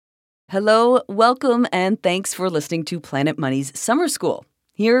Hello, welcome, and thanks for listening to Planet Money's Summer School.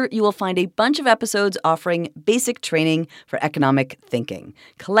 Here you will find a bunch of episodes offering basic training for economic thinking,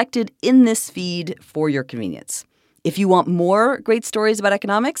 collected in this feed for your convenience. If you want more great stories about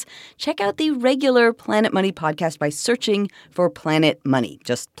economics, check out the regular Planet Money podcast by searching for Planet Money.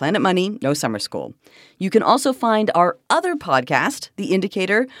 Just Planet Money, no summer school. You can also find our other podcast, The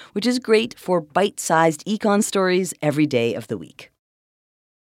Indicator, which is great for bite-sized econ stories every day of the week.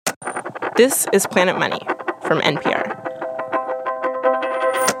 This is Planet Money from NPR.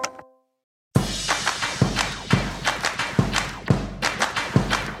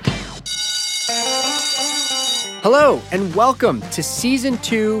 Hello, and welcome to Season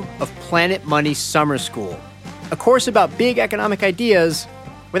 2 of Planet Money Summer School, a course about big economic ideas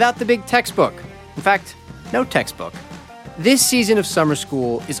without the big textbook. In fact, no textbook. This season of Summer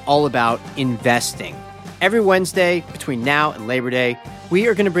School is all about investing. Every Wednesday, between now and Labor Day, we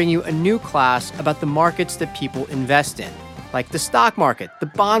are going to bring you a new class about the markets that people invest in, like the stock market, the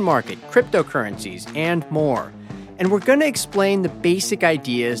bond market, cryptocurrencies, and more. And we're going to explain the basic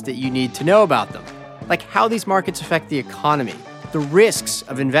ideas that you need to know about them, like how these markets affect the economy, the risks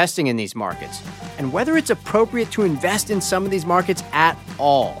of investing in these markets, and whether it's appropriate to invest in some of these markets at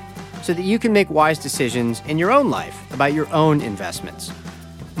all, so that you can make wise decisions in your own life about your own investments.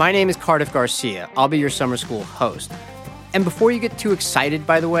 My name is Cardiff Garcia. I'll be your summer school host. And before you get too excited,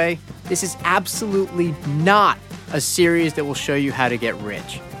 by the way, this is absolutely not a series that will show you how to get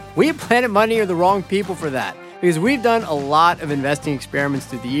rich. We at Planet Money are the wrong people for that, because we've done a lot of investing experiments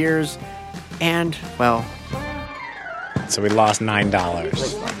through the years, and, well... So we lost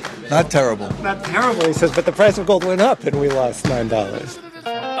 $9. Not terrible. Not terrible, he says, but the price of gold went up and we lost $9.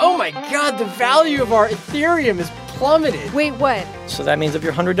 Oh my God, the value of our Ethereum is plummeted. Wait, what? So that means of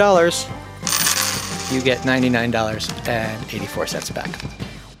your $100, you get $99.84 back.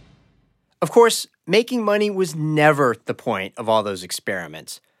 Of course, making money was never the point of all those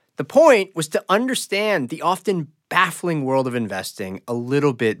experiments. The point was to understand the often baffling world of investing a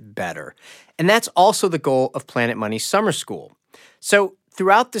little bit better. And that's also the goal of Planet Money Summer School. So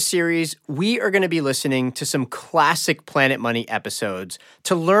throughout the series, we are going to be listening to some classic Planet Money episodes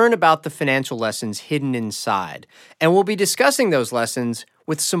to learn about the financial lessons hidden inside. And we'll be discussing those lessons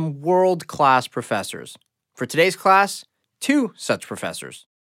with some world-class professors. For today's class, 2 such professors.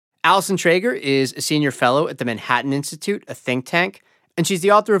 Allison Traeger is a senior fellow at the Manhattan Institute, a think tank, and she's the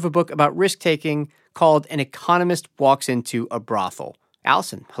author of a book about risk-taking called An Economist Walks Into a Brothel.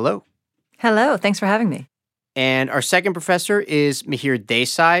 Allison, hello. Hello, thanks for having me. And our second professor is Mihir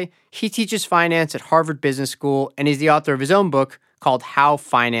Desai. He teaches finance at Harvard Business School, and he's the author of his own book called How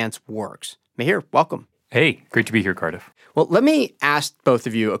Finance Works. Mihir, welcome. Hey, great to be here, Cardiff. Well, let me ask both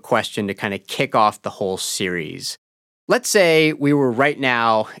of you a question to kind of kick off the whole series. Let's say we were right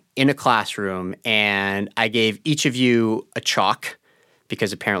now in a classroom, and I gave each of you a chalk,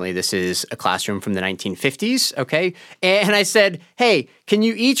 because apparently this is a classroom from the 1950s, okay? And I said, hey, can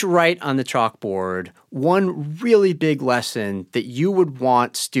you each write on the chalkboard one really big lesson that you would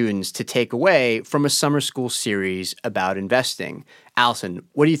want students to take away from a summer school series about investing? Allison,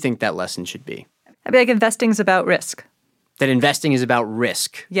 what do you think that lesson should be? I'd be like, investing's about risk. That investing is about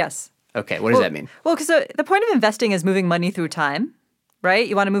risk? Yes. Okay, what does that mean? Well, because the point of investing is moving money through time, right?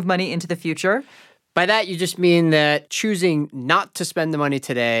 You want to move money into the future. By that, you just mean that choosing not to spend the money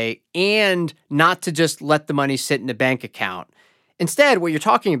today and not to just let the money sit in a bank account. Instead, what you're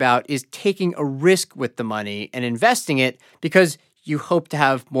talking about is taking a risk with the money and investing it because you hope to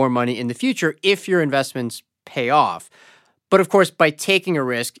have more money in the future if your investments pay off. But of course, by taking a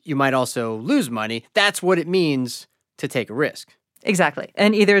risk, you might also lose money. That's what it means to take a risk. Exactly.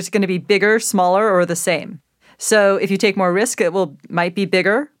 And either it's going to be bigger, smaller, or the same. So if you take more risk, it might be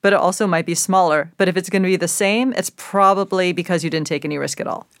bigger, but it also might be smaller. But if it's going to be the same, it's probably because you didn't take any risk at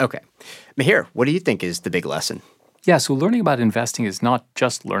all. Okay. Mihir, what do you think is the big lesson? Yeah, so learning about investing is not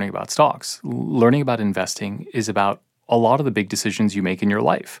just learning about stocks. Learning about investing is about a lot of the big decisions you make in your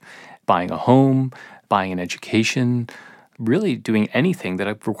life. Buying a home, buying an education, really doing anything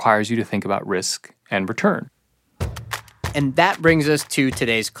that requires you to think about risk and return. And that brings us to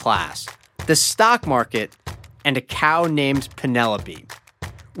today's class, the stock market and a cow named Penelope.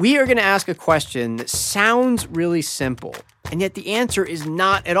 We are going to ask a question that sounds really simple, and yet the answer is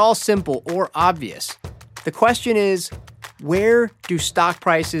not at all simple or obvious. The question is, where do stock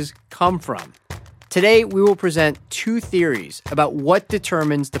prices come from? Today, we will present 2 theories about what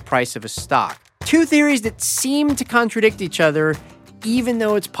determines the price of a stock. 2 theories that seem to contradict each other, even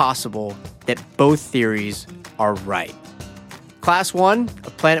though it's possible that both theories are right. Class 1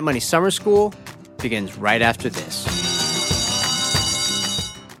 of Planet Money Summer School begins right after this.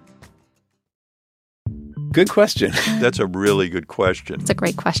 Good question. That's a really good question. It's a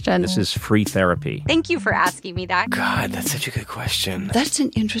great question. This is free therapy. Thank you for asking me that. God, that's such a good question. That's an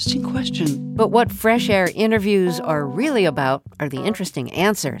interesting question. But what Fresh Air interviews are really about are the interesting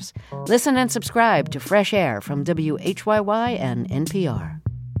answers. Listen and subscribe to Fresh Air from WHYY and NPR.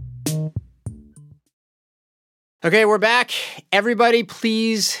 Okay, we're back. Everybody,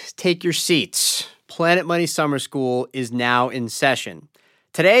 please take your seats. Planet Money Summer School is now in session.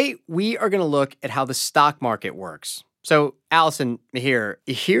 Today, we are going to look at how the stock market works. So, Allison,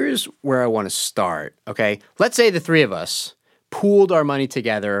 here's where I want to start, okay? Let's say the three of us pooled our money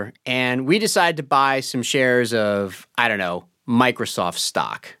together and we decide to buy some shares of, I don't know, Microsoft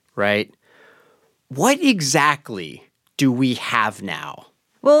stock, right? What exactly do we have now?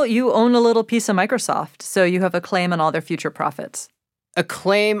 Well, you own a little piece of Microsoft, so you have a claim on all their future profits. A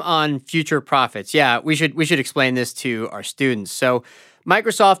claim on future profits. Yeah, we should explain this to our students. So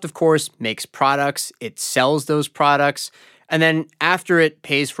Microsoft, of course, makes products. It sells those products. And then after it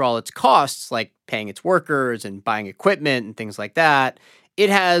pays for all its costs, like paying its workers and buying equipment and things like that,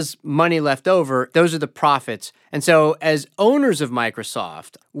 it has money left over. Those are the profits. And so as owners of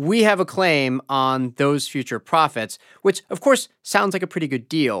Microsoft, we have a claim on those future profits, which, of course, sounds like a pretty good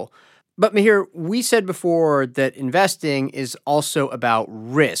deal. But Mihir, we said before that investing is also about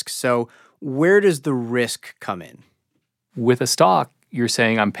risk. So where does the risk come in? With a stock, you're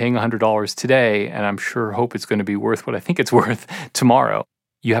saying I'm paying $100 today, and I'm sure hope it's going to be worth what I think it's worth tomorrow.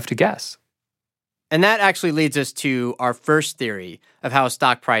 You have to guess. And that actually leads us to our first theory of how a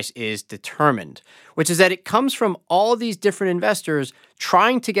stock price is determined, which is that it comes from all these different investors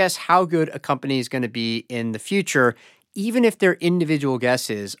trying to guess how good a company is going to be in the future, even if their individual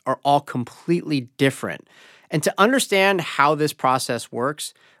guesses are all completely different. And to understand how this process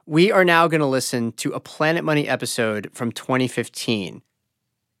works, we are now going to listen to a Planet Money episode from 2015.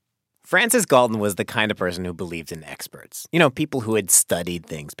 Francis Galton was the kind of person who believed in experts. You know, people who had studied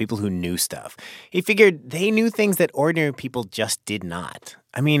things, people who knew stuff. He figured they knew things that ordinary people just did not.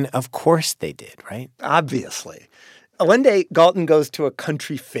 I mean, of course they did, right? Obviously. One day, Galton goes to a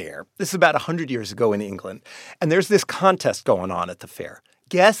country fair. This is about 100 years ago in England. And there's this contest going on at the fair.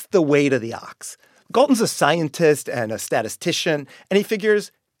 Guess the weight of the ox. Galton's a scientist and a statistician, and he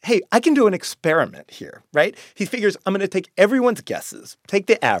figures, hey, I can do an experiment here, right? He figures I'm going to take everyone's guesses, take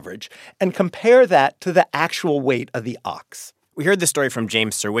the average, and compare that to the actual weight of the ox. We heard this story from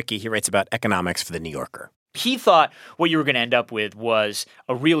James Surowiecki. He writes about economics for The New Yorker. He thought what you were going to end up with was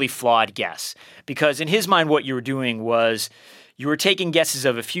a really flawed guess, because in his mind what you were doing was you were taking guesses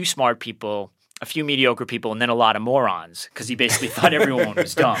of a few smart people, a few mediocre people, and then a lot of morons, because he basically thought everyone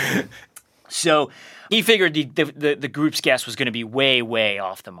was dumb. So he figured the group's guess was going to be way, way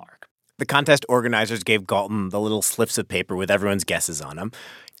off the mark. The contest organizers gave Galton the little slips of paper with everyone's guesses on them.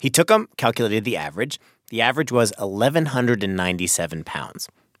 He took them, calculated the average. The average was 1,197 pounds.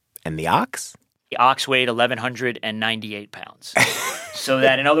 And the ox? The ox weighed 1,198 pounds. So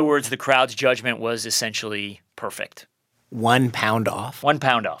that, in other words, the crowd's judgment was essentially perfect. 1 pound off? 1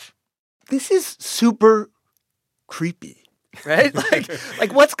 pound off. This is super creepy. Right?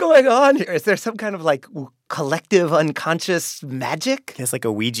 like what's going on here? Is there some kind of collective unconscious magic? It's like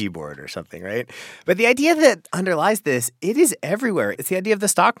a Ouija board or something, right? But the idea that underlies this, it is everywhere. It's the idea of the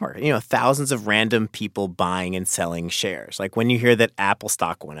stock market. You know, thousands of random people buying and selling shares. Like when you hear that Apple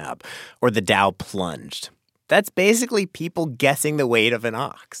stock went up or the Dow plunged. That's basically people guessing the weight of an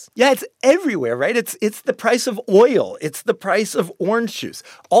ox. Yeah, it's everywhere, right? It's the price of oil. It's the price of orange juice.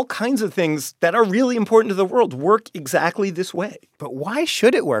 All kinds of things that are really important to the world work exactly this way. But why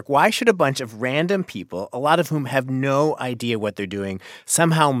should it work? Why should a bunch of random people, a lot of whom have no idea what they're doing,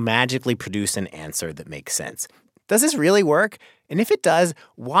 somehow magically produce an answer that makes sense? Does this really work? And if it does,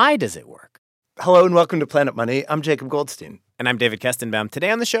 why does it work? Hello and welcome to Planet Money. I'm Jacob Goldstein. And I'm David Kestenbaum.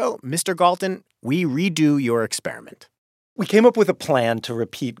 Today on the show, Mr. Galton, we redo your experiment. We came up with a plan to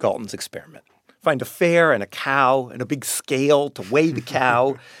repeat Galton's experiment. Find a fair and a cow and a big scale to weigh the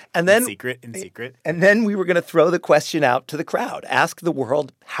cow. And then in secret. And then we were going to throw the question out to the crowd. Ask the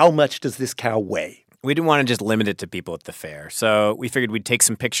world, how much does this cow weigh? We didn't want to just limit it to people at the fair. So we figured we'd take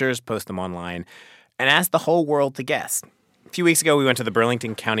some pictures, post them online, and ask the whole world to guess. A few weeks ago, we went to the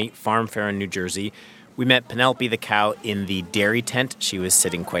Burlington County Farm Fair in New Jersey. We met Penelope the cow in the dairy tent. She was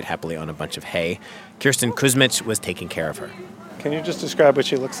sitting quite happily on a bunch of hay. Kirsten Kuzmich was taking care of her. Can you just describe what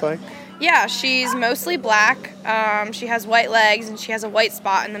she looks like? Yeah, she's mostly black. She has white legs and she has a white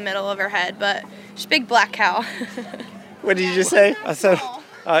spot in the middle of her head, but she's a big black cow. What did you just say? I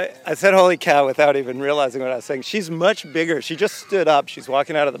said holy cow without even realizing what I was saying. She's much bigger. She just stood up. She's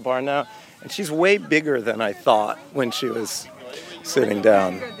walking out of the barn now, and she's way bigger than I thought when she was sitting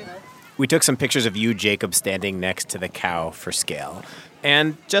down. We took some pictures of you, Jacob, standing next to the cow for scale.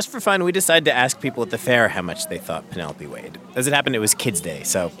 And just for fun, we decided to ask people at the fair how much they thought Penelope weighed. As it happened, it was Kids Day,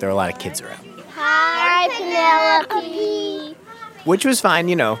 so there were a lot of kids around. Hi, Penelope. Which was fine,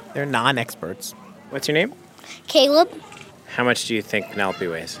 they're non-experts. What's your name? Caleb. How much do you think Penelope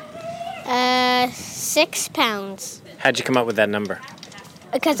weighs? 6 pounds. How'd you come up with that number?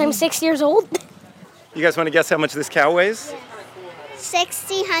 Because I'm 6 years old. You guys want to guess how much this cow weighs?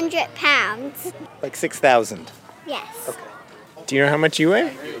 1,600 pounds. Like 6,000. Yes. Okay. Do you know how much you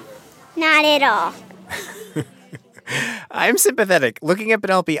weigh? Not at all. I'm sympathetic. Looking at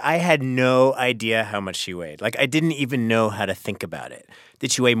Penelope, I had no idea how much she weighed. Like, I didn't even know how to think about it.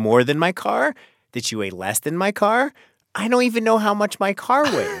 Did she weigh more than my car? Did she weigh less than my car? I don't even know how much my car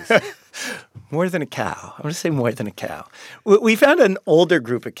weighs. More than a cow. I'm going to say more than a cow. We found an older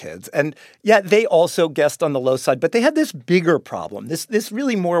group of kids, and yeah, they also guessed on the low side, but they had this bigger problem, this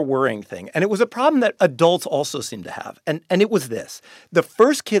really more worrying thing. And it was a problem that adults also seemed to have. And it was this. The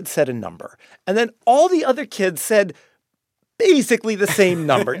first kid said a number, and then all the other kids said basically the same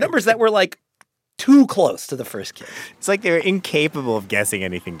number, numbers that were like too close to the first kid. It's like they were incapable of guessing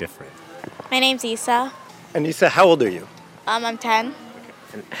anything different. My name's Issa. And Issa, how old are you? I'm 10.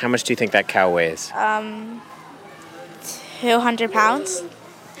 And how much do you think that cow weighs? 200 pounds.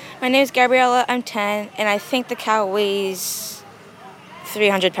 My name's Gabriella. I'm 10, and I think the cow weighs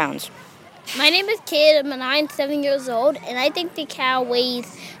 300 pounds. My name is Kid. I'm 7 years old, and I think the cow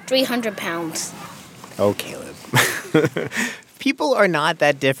weighs 300 pounds. Oh, Caleb. People are not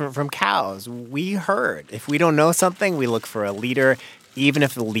that different from cows. We heard. If we don't know something, we look for a leader, even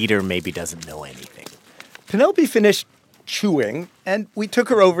if the leader maybe doesn't know anything. Penelope finished chewing, and we took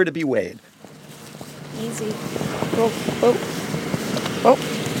her over to be weighed. Easy. Whoa, whoa, whoa.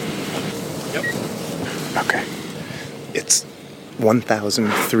 Yep. Okay. It's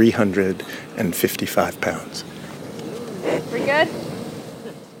 1,355 pounds. We're good?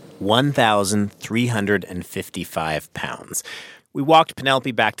 1,355 pounds. We walked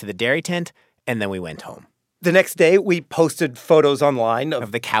Penelope back to the dairy tent, and then we went home. The next day, we posted photos online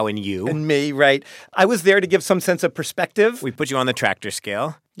of the cow and you. And me, right. I was there to give some sense of perspective. We put you on the tractor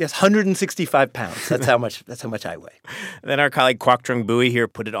scale. Yes, 165 pounds. That's how much I weigh. Then our colleague Kwok Trung Bui here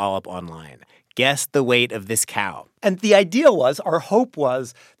put it all up online. Guess the weight of this cow. And the idea was, our hope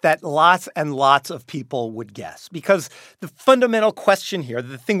was that lots and lots of people would guess. Because the fundamental question here,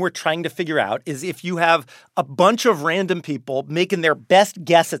 the thing we're trying to figure out, is if you have a bunch of random people making their best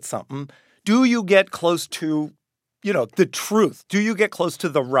guess at something, do you get close to, the truth? Do you get close to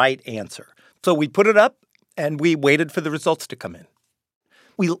the right answer? So we put it up, and we waited for the results to come in.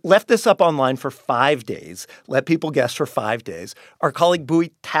 We left this up online for 5 days, let people guess for 5 days. Our colleague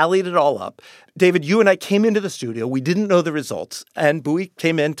Bui tallied it all up. David, you and I came into the studio. We didn't know the results, and Bui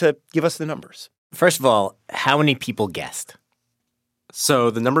came in to give us the numbers. First of all, how many people guessed?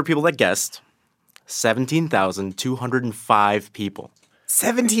 So the number of people that guessed, 17,205 people.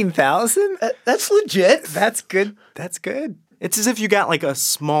 17,000? That's legit. That's good. That's good. It's as if you got like a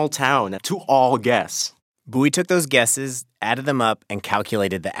small town to all guess. Bui took those guesses, added them up, and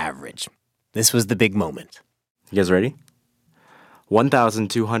calculated the average. This was the big moment. You guys ready?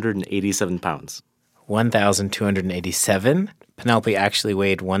 1,287 pounds. 1,287? Penelope actually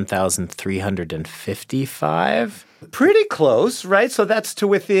weighed 1,355? Pretty close, right? So that's to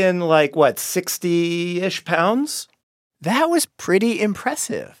within 60-ish pounds? That was pretty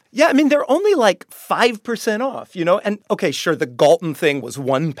impressive. Yeah, I mean, they're only 5% off, And, okay, sure, the Galton thing was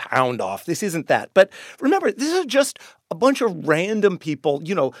 1 pound off. This isn't that. But remember, this is just a bunch of random people,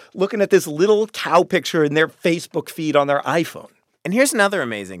 looking at this little cow picture in their Facebook feed on their iPhone. And here's another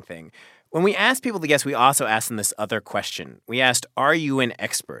amazing thing. When we asked people to guess, we also asked them this other question. We asked, are you an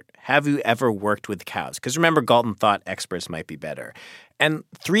expert? Have you ever worked with cows? Because remember, Galton thought experts might be better. And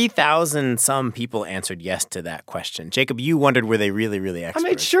 3,000 some people answered yes to that question. Jacob, you wondered, were they really, really experts? I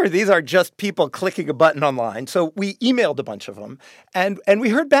mean, sure, these are just people clicking a button online. So we emailed a bunch of them, and we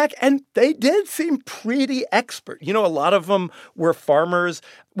heard back, and they did seem pretty expert. A lot of them were farmers.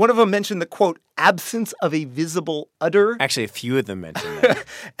 One of them mentioned the, quote, absence of a visible udder. Actually, a few of them mentioned that.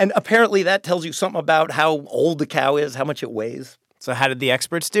 And apparently that tells you something about how old the cow is, how much it weighs. So how did the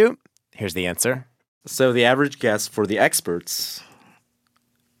experts do? Here's the answer. So the average guess for the experts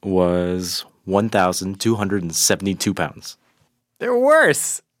was 1,272 pounds. They're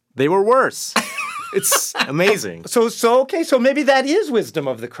worse. They were worse. It's amazing. So maybe that is wisdom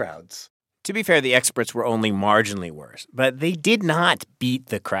of the crowds. To be fair, the experts were only marginally worse, but they did not beat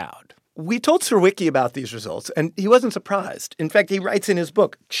the crowd. We told Surowiecki about these results, and he wasn't surprised. In fact, he writes in his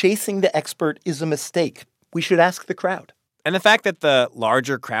book, chasing the expert is a mistake. We should ask the crowd. And the fact that the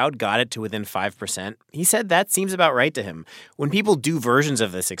larger crowd got it to within 5%, he said that seems about right to him. When people do versions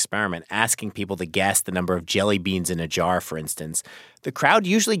of this experiment, asking people to guess the number of jelly beans in a jar, for instance, the crowd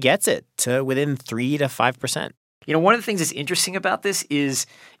usually gets it to within 3 to 5%. You know, one of the things that's interesting about this is,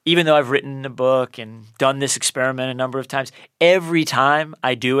 even though I've written a book and done this experiment a number of times, every time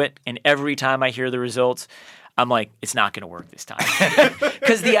I do it and every time I hear the results, I'm like, it's not going to work this time.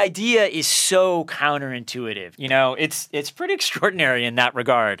 Because the idea is so counterintuitive. You know, it's pretty extraordinary in that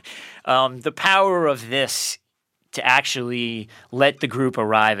regard. The power of this to actually let the group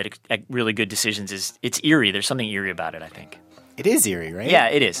arrive at really good decisions it's eerie. There's something eerie about it, I think. It is eerie, right? Yeah,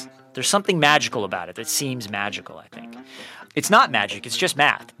 it is. There's something magical about it that seems magical, I think. It's not magic, it's just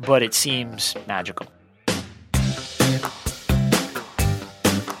math, but it seems magical.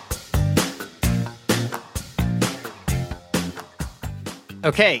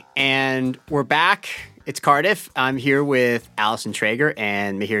 Okay, and we're back. It's Cardiff. I'm here with Allison Traeger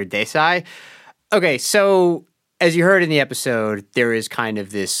and Mihir Desai. Okay, so as you heard in the episode, there is kind of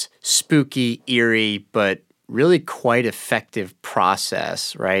this spooky, eerie, but really quite effective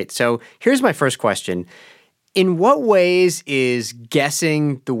process, right? So here's my first question. In what ways is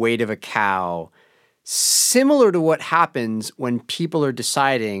guessing the weight of a cow similar to what happens when people are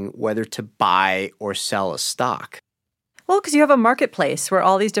deciding whether to buy or sell a stock? Well, because you have a marketplace where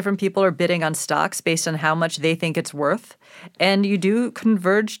all these different people are bidding on stocks based on how much they think it's worth, and you do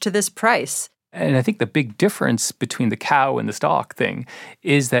converge to this price. And I think the big difference between the cow and the stock thing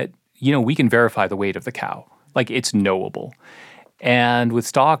is that, we can verify the weight of the cow. Like, it's knowable. And with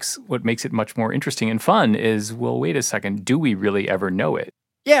stocks, what makes it much more interesting and fun is, well, wait a second, do we really ever know it?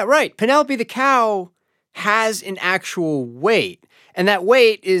 Yeah, right. Penelope the cow has an actual weight. And that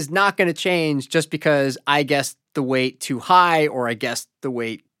weight is not going to change just because I guessed the weight too high or I guessed the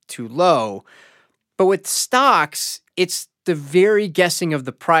weight too low. But with stocks, it's the very guessing of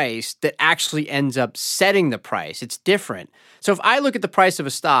the price that actually ends up setting the price. It's different. So if I look at the price of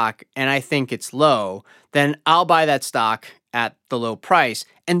a stock and I think it's low, then I'll buy that stock at the low price.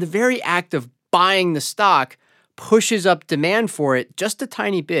 And the very act of buying the stock pushes up demand for it just a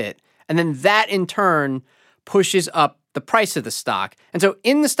tiny bit. And then that in turn pushes up the price of the stock. And so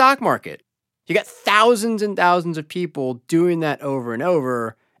in the stock market, you got thousands and thousands of people doing that over and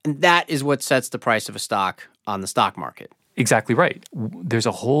over. And that is what sets the price of a stock on the stock market. Exactly right. There's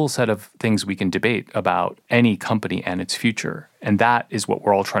a whole set of things we can debate about any company and its future. And that is what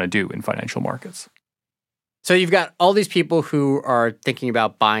we're all trying to do in financial markets. So you've got all these people who are thinking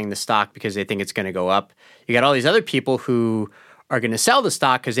about buying the stock because they think it's going to go up. You got all these other people who are going to sell the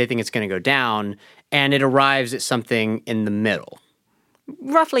stock because they think it's going to go down. And it arrives at something in the middle.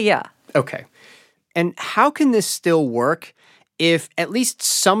 Roughly, yeah. Okay. And how can this still work if at least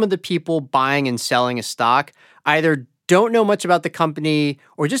some of the people buying and selling a stock either don't know much about the company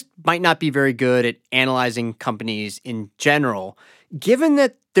or just might not be very good at analyzing companies in general, given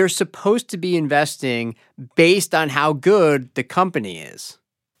that they're supposed to be investing based on how good the company is?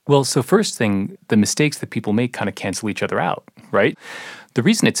 Well, so first thing, the mistakes that people make kind of cancel each other out, right? The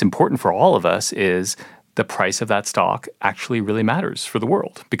reason it's important for all of us is the price of that stock actually really matters for the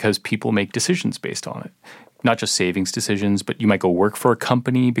world because people make decisions based on it. Not just savings decisions, but you might go work for a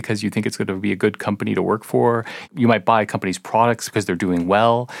company because you think it's going to be a good company to work for. You might buy a company's products because they're doing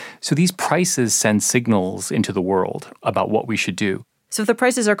well. So these prices send signals into the world about what we should do. So if the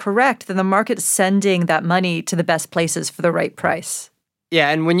prices are correct, then the market's sending that money to the best places for the right price. Yeah,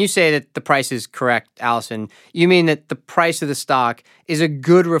 and when you say that the price is correct, Allison, you mean that the price of the stock is a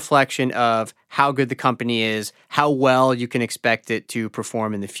good reflection of how good the company is, how well you can expect it to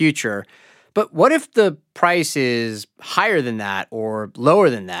perform in the future. But what if the price is higher than that or lower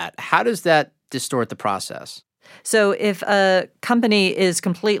than that? How does that distort the process? So if a company is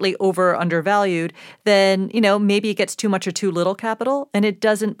completely over or undervalued, then, maybe it gets too much or too little capital and it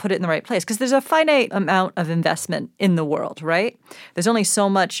doesn't put it in the right place because there's a finite amount of investment in the world, right? There's only so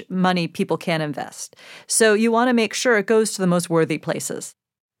much money people can invest. So you want to make sure it goes to the most worthy places.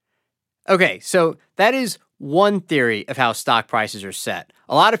 Okay, so that is one theory of how stock prices are set.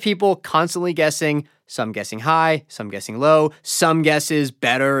 A lot of people constantly guessing, some guessing high, some guessing low, some guesses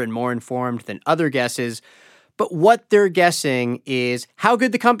better and more informed than other guesses. But what they're guessing is how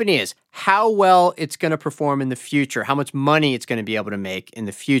good the company is, how well it's going to perform in the future, how much money it's going to be able to make in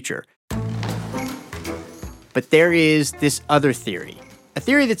the future. But there is this other theory, a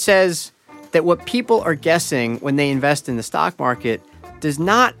theory that says that what people are guessing when they invest in the stock market does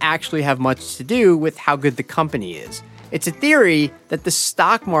not actually have much to do with how good the company is. It's a theory that the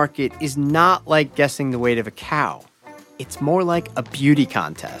stock market is not like guessing the weight of a cow. It's more like a beauty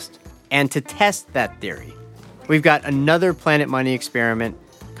contest. And to test that theory, We've got another Planet Money experiment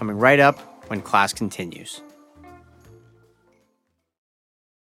coming right up when class continues.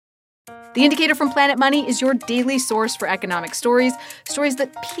 The Indicator from Planet Money is your daily source for economic stories stories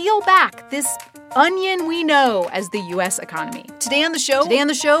that peel back this onion we know as the U.S. economy. Today on the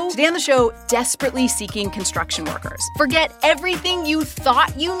show, desperately seeking construction workers. Forget everything you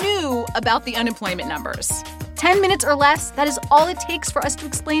thought you knew about the unemployment numbers. 10 minutes or less, that is all it takes for us to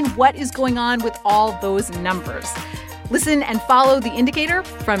explain what is going on with all those numbers. Listen and follow The Indicator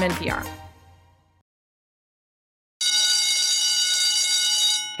from NPR.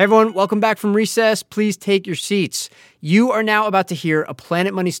 Hey everyone, welcome back from recess. Please take your seats. You are now about to hear a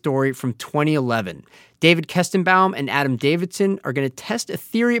Planet Money story from 2011. David Kestenbaum and Adam Davidson are going to test a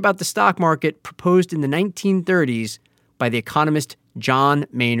theory about the stock market proposed in the 1930s by the economist John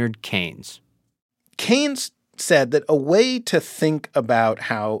Maynard Keynes. Keynes said that a way to think about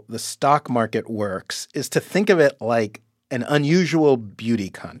how the stock market works is to think of it like an unusual beauty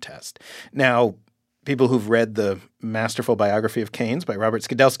contest. Now, people who've read the masterful biography of Keynes by Robert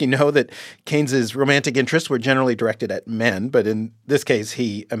Skidelsky know that Keynes's romantic interests were generally directed at men, but in this case,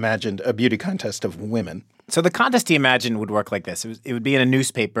 he imagined a beauty contest of women. So the contest he imagined would work like this. It would be in a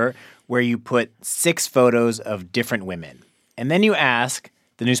newspaper where you put 6 photos of different women. And then you ask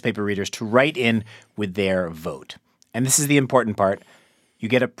the newspaper readers to write in with their vote. And this is the important part. You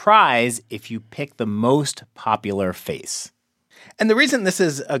get a prize if you pick the most popular face. And the reason this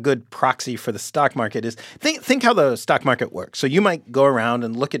is a good proxy for the stock market is think how the stock market works. So you might go around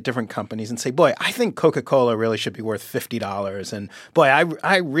and look at different companies and say, boy, I think Coca-Cola really should be worth $50. And boy,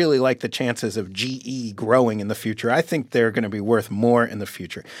 I really like the chances of GE growing in the future. I think they're going to be worth more in the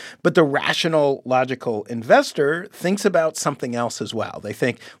future. But the rational, logical investor thinks about something else as well. They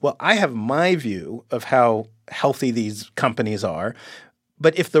think, well, I have my view of how healthy these companies are.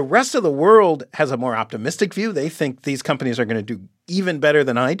 But if the rest of the world has a more optimistic view, they think these companies are going to do even better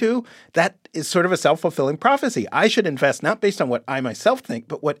than I do, that is sort of a self-fulfilling prophecy. I should invest not based on what I myself think,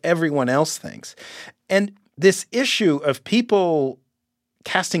 but what everyone else thinks. And this issue of people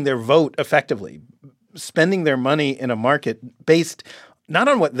casting their vote effectively, spending their money in a market based not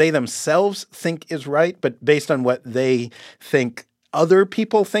on what they themselves think is right, but based on what they think other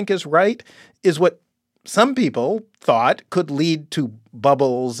people think is right, is what some people thought could lead to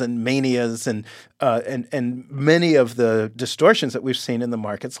bubbles and manias and many of the distortions that we've seen in the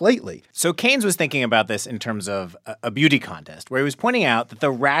markets lately. So Keynes was thinking about this in terms of a beauty contest, where he was pointing out that the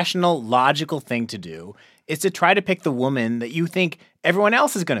rational, logical thing to do is to try to pick the woman that you think everyone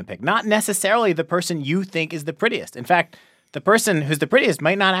else is going to pick, not necessarily the person you think is the prettiest. In fact, the person who's the prettiest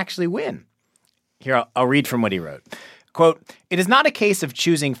might not actually win. Here, I'll read from what he wrote. Quote, "It is not a case of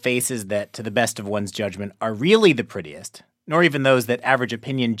choosing faces that, to the best of one's judgment, are really the prettiest, nor even those that average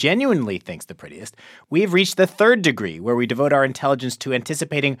opinion genuinely thinks the prettiest. We have reached the 3rd degree, where we devote our intelligence to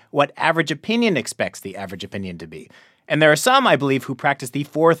anticipating what average opinion expects the average opinion to be. And there are some, I believe, who practice the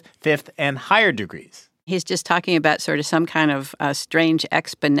 4th, 5th, and higher degrees." He's just talking about sort of some kind of strange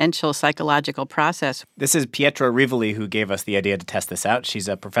exponential psychological process. This is Pietra Rivoli who gave us the idea to test this out. She's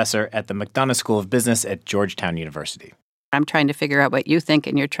a professor at the McDonough School of Business at Georgetown University. I'm trying to figure out what you think,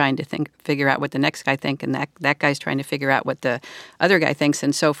 and you're trying to figure out what the next guy thinks, and that guy's trying to figure out what the other guy thinks,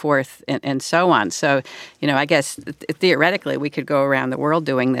 and so forth, and so on. So, I guess theoretically we could go around the world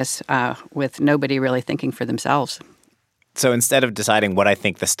doing this with nobody really thinking for themselves. So instead of deciding what I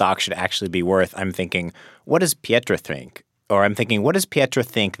think the stock should actually be worth, I'm thinking, what does Pietra think? Or I'm thinking, what does Pietra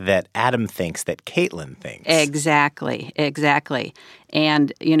think that Adam thinks that Caitlin thinks? Exactly.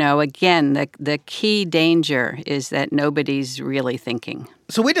 And, again, the key danger is that nobody's really thinking.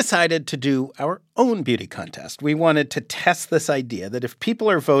 So we decided to do our own beauty contest. We wanted to test this idea that if people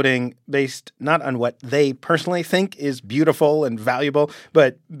are voting based not on what they personally think is beautiful and valuable,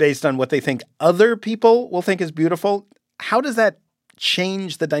 but based on what they think other people will think is beautiful, how does that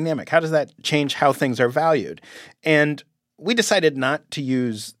change the dynamic? How does that change how things are valued? And we decided not to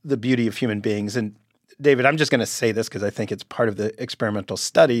use the beauty of human beings. And David, I'm just going to say this because I think it's part of the experimental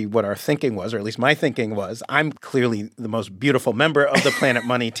study, what our thinking was, or at least my thinking was. I'm clearly the most beautiful member of the Planet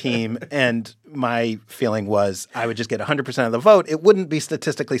Money team, and my feeling was I would just get 100% of the vote. It wouldn't be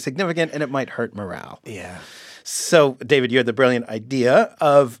statistically significant, and it might hurt morale. Yeah. So, David, you had the brilliant idea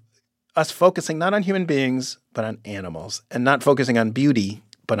of us focusing not on human beings, but on animals, and not focusing on beauty,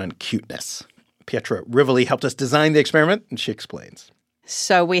 but on cuteness. Pietra Rivoli helped us design the experiment, and she explains.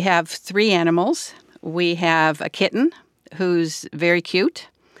 So we have 3 animals. We have a kitten who's very cute.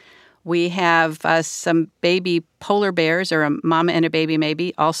 We have some baby polar bears, or a mama and a baby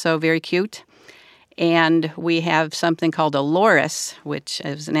maybe, also very cute. And we have something called a loris, which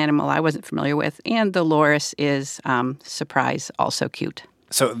is an animal I wasn't familiar with. And the loris is, surprise, also cute.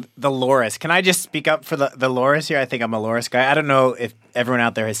 So the loris, can I just speak up for the loris here? I think I'm a loris guy. I don't know if everyone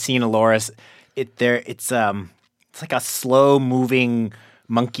out there has seen a loris. It's like a slow-moving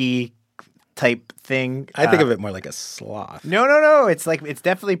monkey type thing. I think of it more like a sloth. No. It's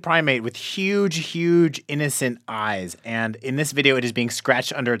definitely primate with huge, innocent eyes. And in this video, it is being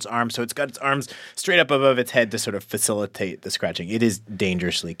scratched under its arm. So it's got its arms straight up above its head to sort of facilitate the scratching. It is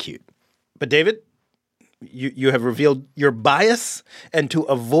dangerously cute. But David, you have revealed your bias, and to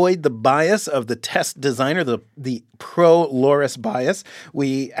avoid the bias of the test designer, the pro-loris bias,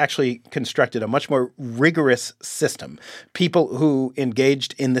 we actually constructed a much more rigorous system. People who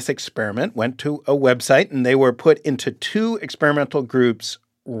engaged in this experiment went to a website, and they were put into 2 experimental groups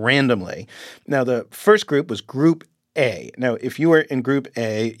randomly. Now, the first group was Group A. Now, if you were in Group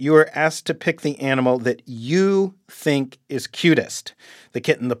A, you were asked to pick the animal that you think is cutest, the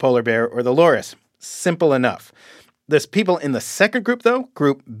kitten, the polar bear, or the loris. Simple enough. There's people in the second group, though,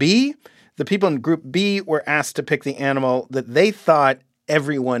 Group B. The people in Group B were asked to pick the animal that they thought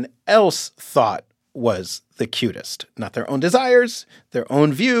everyone else thought was the cutest. Not their own desires, their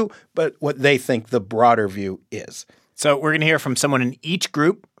own view, but what they think the broader view is. So we're going to hear from someone in each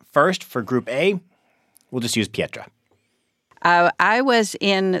group. First, for Group A, we'll just use Pietra. I was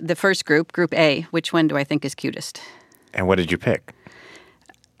in the first group, Group A. Which one do I think is cutest? And what did you pick?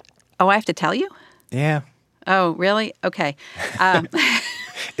 Oh, I have to tell you? Yeah. Oh, really? Okay.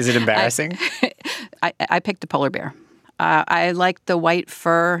 Is it embarrassing? I picked the polar bear. I liked the white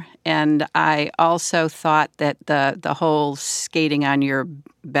fur, and I also thought that the whole skating on your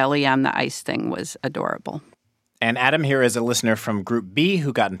belly on the ice thing was adorable. And Adam here is a listener from Group B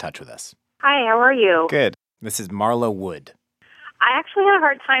who got in touch with us. Hi, how are you? Good. This is Marla Wood. I actually had a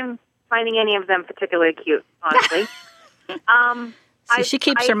hard time finding any of them particularly cute, honestly. So she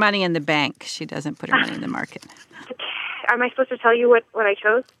keeps her money in the bank. She doesn't put her money in the market. Am I supposed to tell you what I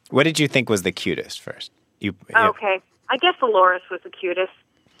chose? What did you think was the cutest first? Okay. I guess the loris was the cutest.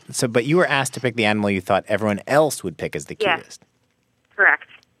 But you were asked to pick the animal you thought everyone else would pick as the cutest. Yes, correct.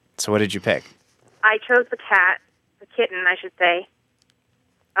 So what did you pick? I chose the kitten, I should say,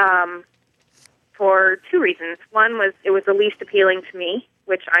 for 2 reasons. One was it was the least appealing to me,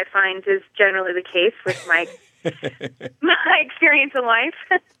 which I find is generally the case with my experience in life.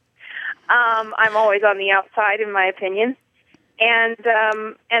 I'm always on the outside, in my opinion. And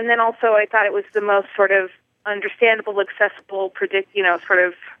then also I thought it was the most sort of understandable, accessible, sort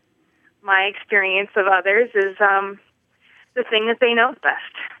of my experience of others is the thing that they know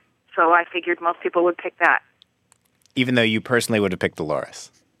best. So I figured most people would pick that. Even though you personally would have picked the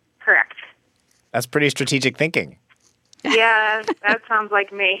loris? Correct. That's pretty strategic thinking. Yeah, that sounds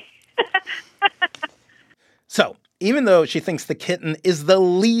like me. So, even though she thinks the kitten is the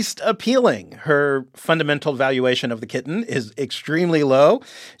least appealing, her fundamental valuation of the kitten is extremely low.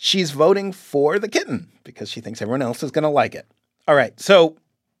 She's voting for the kitten because she thinks everyone else is going to like it. All right. So,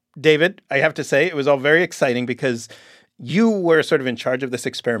 David, I have to say it was all very exciting because you were sort of in charge of this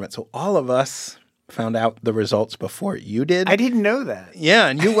experiment. So all of us found out the results before you did. I didn't know that. Yeah,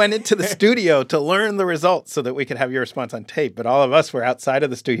 and you went into the studio to learn the results so that we could have your response on tape. But all of us were outside of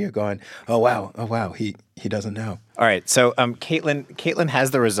the studio going, oh, wow, he doesn't know. All right, so Caitlin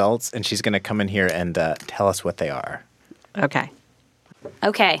has the results, and she's going to come in here and tell us what they are. Okay.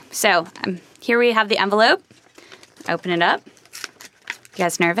 Okay, so here we have the envelope. Open it up. You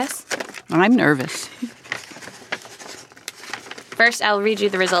guys nervous? I'm nervous. First, I'll read you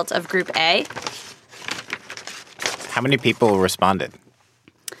the results of Group A. How many people responded?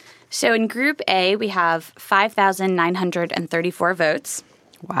 So in Group A, we have 5,934 votes.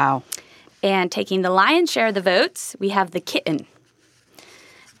 Wow. And taking the lion's share of the votes, we have the kitten.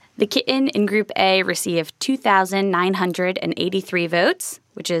 The kitten in Group A received 2,983 votes,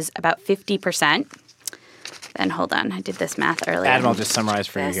 which is about 50%. Then hold on, I did this math earlier. Adam, I'll just summarize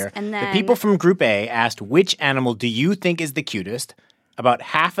for you here. And then, the people from Group A asked, which animal do you think is the cutest? About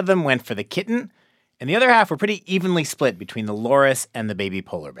half of them went for the kitten, and the other half were pretty evenly split between the loris and the baby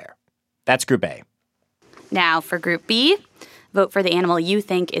polar bear. That's Group A. Now for Group B, vote for the animal you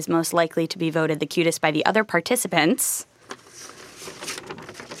think is most likely to be voted the cutest by the other participants.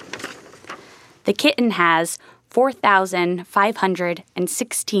 The kitten has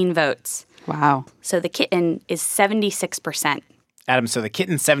 4,516 votes. Wow. So the kitten is 76%. Adam, so the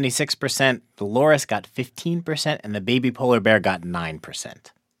kitten 76%, the loris got 15%, and the baby polar bear got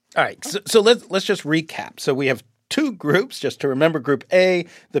 9%. All right, so let's just recap. So we have 2 groups, just to remember. Group A,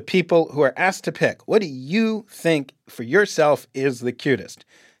 the people who are asked to pick. What do you think for yourself is the cutest?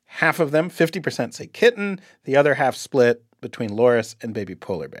 half of them, 50% say kitten, the other half split between loris and baby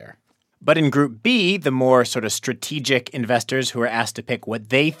polar bear. But in Group B, the more sort of strategic investors who are asked to pick what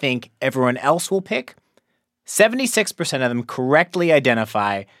they think everyone else will pick, 76% of them correctly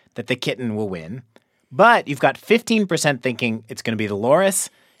identify that the kitten will win. But you've got 15% thinking it's going to be the loris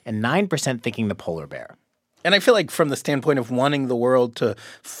and 9% thinking the polar bear. And I feel like from the standpoint of wanting the world to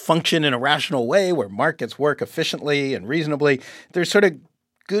function in a rational way where markets work efficiently and reasonably, there's sort of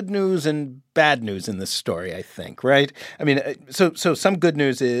good news and bad news in this story, I think, right? I mean, so some good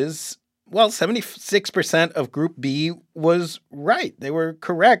news is, well, 76% of Group B was right. They were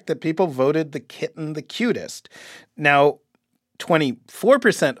correct that people voted the kitten the cutest. Now,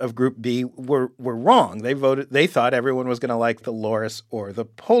 24% of Group B were wrong. They thought everyone was going to like the loris or the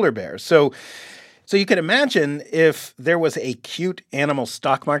polar bear. So you can imagine if there was a cute animal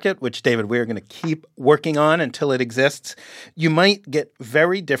stock market, which, David, we're going to keep working on until it exists, you might get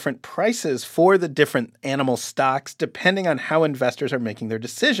very different prices for the different animal stocks depending on how investors are making their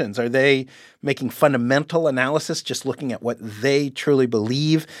decisions. Are they making fundamental analysis, just looking at what they truly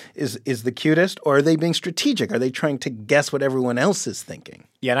believe is the cutest, or are they being strategic? Are they trying to guess what everyone else is thinking?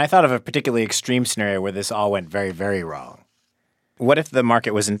 Yeah, and I thought of a particularly extreme scenario where this all went very, very wrong. What if the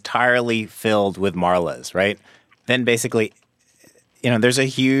market was entirely filled with marlas, right? Then basically, there's a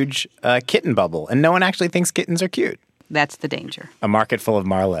huge kitten bubble, and no one actually thinks kittens are cute. That's the danger. A market full of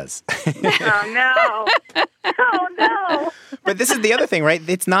marlas. Oh, no. Oh, no. But this is the other thing, right?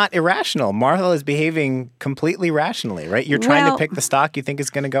 It's not irrational. Marla is behaving completely rationally, right? You're trying to pick the stock you think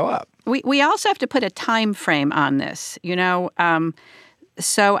is going to go up. We also have to put a time frame on this,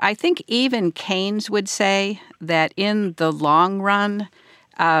 So I think even Keynes would say that in the long run,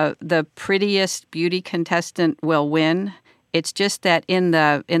 the prettiest beauty contestant will win. It's just that in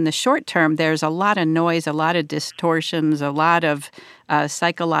the short term, there's a lot of noise, a lot of distortions, a lot of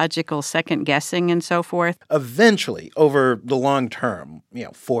psychological second guessing and so forth. Eventually, over the long term,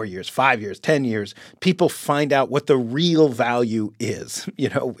 4 years, 5 years, 10 years, people find out what the real value is,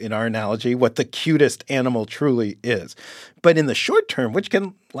 in our analogy, what the cutest animal truly is. But in the short term, which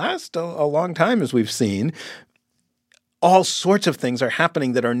can last a long time, as we've seen, all sorts of things are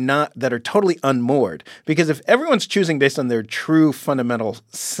happening that are totally unmoored. Because if everyone's choosing based on their true fundamental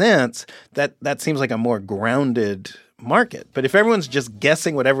sense, that seems like a more grounded market. But if everyone's just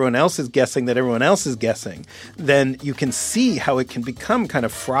guessing what everyone else is guessing that everyone else is guessing, then you can see how it can become kind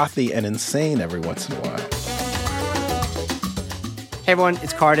of frothy and insane every once in a while. Hey everyone,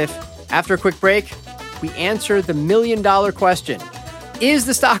 it's Cardiff. After a quick break, we answer the $1 million question. Is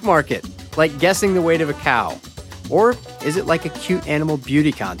the stock market like guessing the weight of a cow? Or is it like a cute animal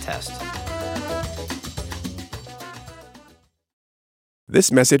beauty contest? This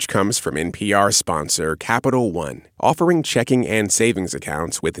message comes from NPR sponsor Capital One, offering checking and savings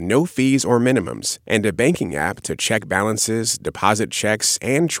accounts with no fees or minimums, and a banking app to check balances, deposit checks,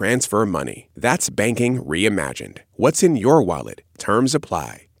 and transfer money. That's banking reimagined. What's in your wallet? Terms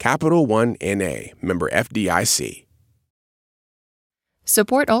apply. Capital One N.A., member FDIC.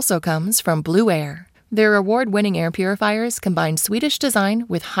 Support also comes from Blue Air. Their award-winning air purifiers combine Swedish design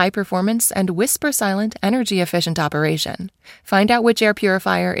with high performance and whisper-silent, energy-efficient operation. Find out which air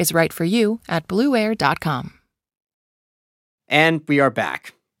purifier is right for you at blueair.com. And we are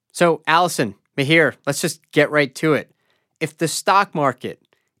back. So, Allison, Mihir, let's just get right to it. If the stock market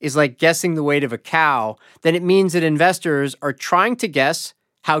is like guessing the weight of a cow, then it means that investors are trying to guess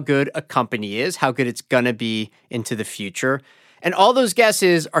how good a company is, how good it's going to be into the future. And all those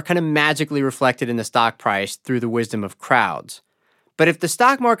guesses are kind of magically reflected in the stock price through the wisdom of crowds. But if the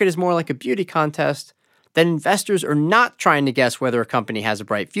stock market is more like a beauty contest, then investors are not trying to guess whether a company has a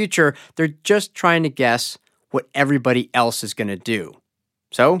bright future. They're just trying to guess what everybody else is going to do.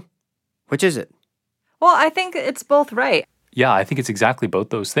 So, which is it? Well, I think it's both right. Yeah, I think it's exactly both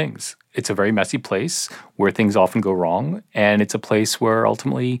those things. It's a very messy place where things often go wrong, and it's a place where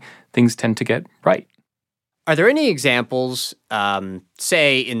ultimately things tend to get right. Are there any examples,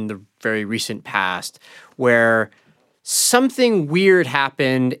 say in the very recent past, where something weird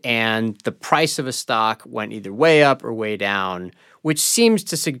happened and the price of a stock went either way up or way down, which seems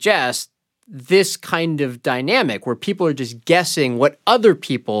to suggest this kind of dynamic where people are just guessing what other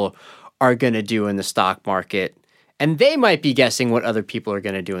people are going to do in the stock market, and they might be guessing what other people are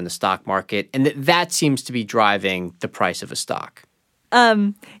going to do in the stock market, and that seems to be driving the price of a stock?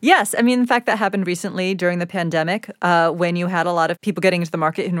 Yes. I mean, in fact, that happened recently during the pandemic when you had a lot of people getting into the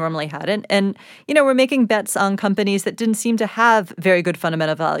market who normally hadn't. And, we're making bets on companies that didn't seem to have very good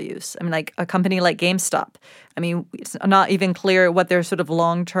fundamental values. I mean, like a company like GameStop. I mean, it's not even clear what their sort of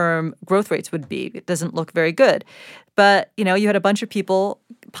long-term growth rates would be. It doesn't look very good. But, you had a bunch of people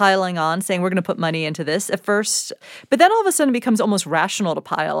piling on, saying we're going to put money into this at first. But then all of a sudden it becomes almost rational to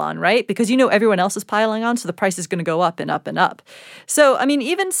pile on, right? Because you know everyone else is piling on, so the price is going to go up and up and up. So, I mean,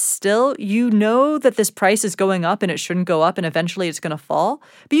 even still, you know that this price is going up and it shouldn't go up and eventually it's going to fall.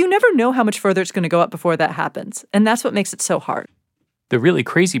 But you never know how much further it's going to go up before that happens. And that's what makes it so hard. The really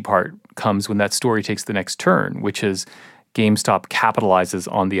crazy part comes when that story takes the next turn, which is GameStop capitalizes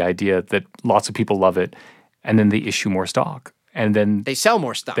on the idea that lots of people love it, and then they issue more stock. And then they sell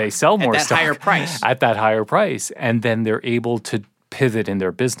more stock. They sell more at that stock higher price. At that higher price. And then they're able to pivot in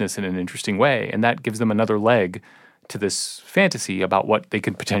their business in an interesting way. And that gives them another leg to this fantasy about what they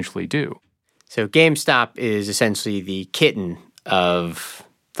could potentially do. So GameStop is essentially the kitten of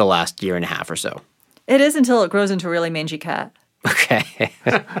the last year and a half or so. It is until it grows into a really mangy cat. Okay.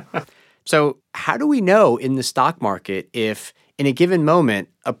 So how do we know in the stock market if in a given moment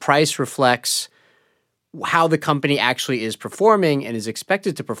a price reflects how the company actually is performing and is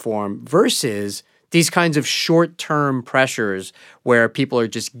expected to perform versus these kinds of short-term pressures where people are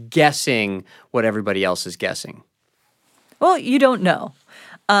just guessing what everybody else is guessing? Well, you don't know.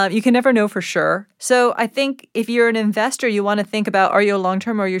 You can never know for sure. So I think if you're an investor, you want to think about, are you a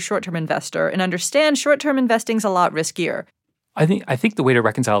long-term or are you a short-term investor? And understand short-term investing is a lot riskier. I think the way to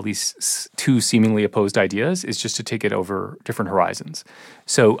reconcile these two seemingly opposed ideas is just to take it over different horizons.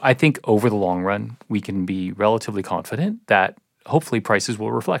 So I think over the long run, we can be relatively confident that hopefully prices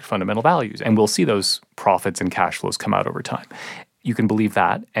will reflect fundamental values and we'll see those profits and cash flows come out over time. You can believe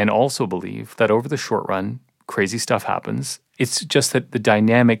that and also believe that over the short run, crazy stuff happens. It's just that the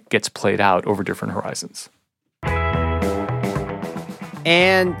dynamic gets played out over different horizons.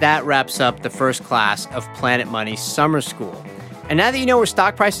 And that wraps up the first class of Planet Money Summer School. And now that you know where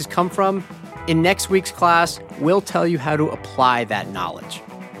stock prices come from, in next week's class, we'll tell you how to apply that knowledge.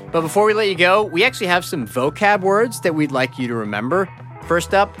 But before we let you go, we actually have some vocab words that we'd like you to remember.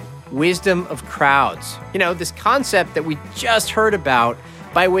 First up, wisdom of crowds. You know, this concept that we just heard about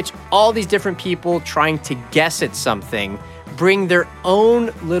by which all these different people trying to guess at something bring their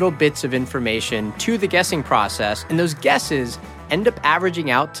own little bits of information to the guessing process, and those guesses end up averaging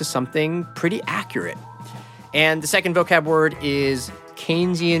out to something pretty accurate. And the second vocab word is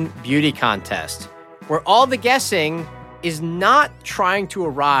Keynesian beauty contest, where all the guessing is not trying to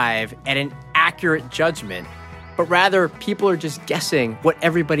arrive at an accurate judgment, but rather people are just guessing what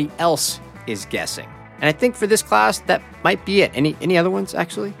everybody else is guessing. And I think for this class, that might be it. Any other ones,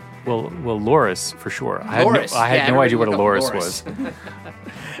 actually? Well, Loris, for sure. I had no idea what a Loris was.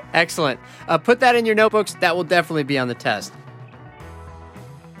 Excellent. Put that in your notebooks. That will definitely be on the test.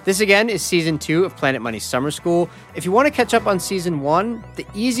 This, again, is Season 2 of Planet Money Summer School. If you want to catch up on Season 1, the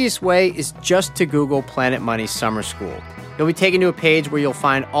easiest way is just to Google Planet Money Summer School. You'll be taken to a page where you'll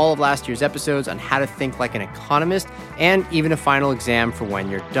find all of last year's episodes on how to think like an economist and even a final exam for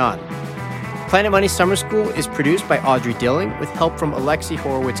when you're done. Planet Money Summer School is produced by Audrey Dilling with help from Alexi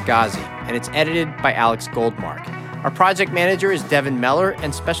Horowitz-Ghazi, and it's edited by Alex Goldmark. Our project manager is Devin Meller,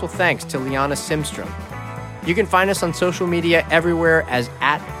 and special thanks to Liana Simstrom. You can find us on social media everywhere as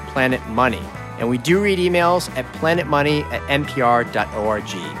 @PlanetMoney. And we do read emails at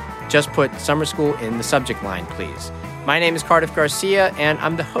planetmoney@npr.org. Just put summer school in the subject line, please. My name is Cardiff Garcia, and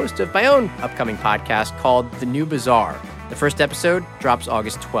I'm the host of my own upcoming podcast called The New Bazaar. The first episode drops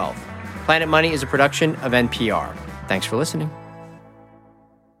August 12th. Planet Money is a production of NPR. Thanks for listening.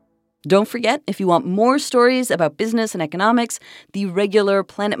 Don't forget, if you want more stories about business and economics, the regular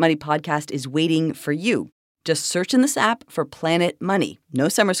Planet Money podcast is waiting for you. Just search in this app for Planet Money. No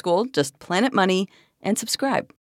summer school, just Planet Money, and subscribe.